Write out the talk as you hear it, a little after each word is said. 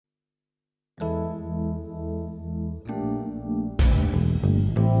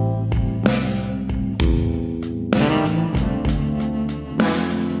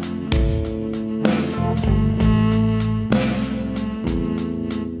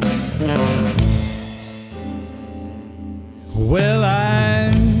Well,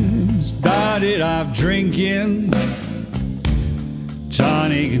 I started off drinking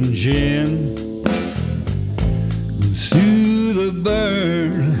tonic and gin through the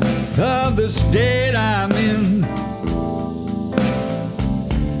burn of the state I'm in.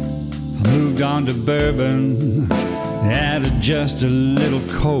 I moved on to bourbon, added just a little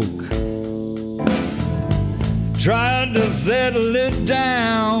coke, tried to settle it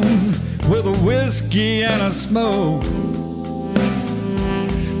down with a whiskey and a smoke.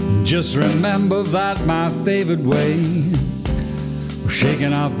 Just remember that my favorite way of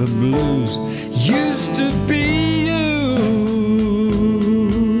shaking off the blues used to be you.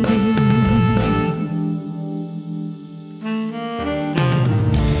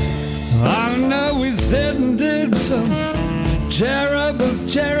 I know we said and did some terrible,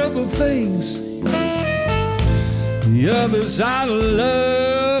 terrible things. The other side of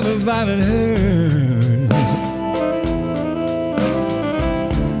love, if I had heard.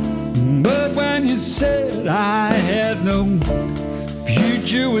 But when you said I had no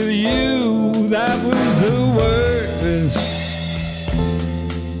future with you, that was the worst.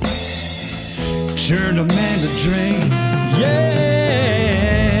 Turned a man to drink, yeah.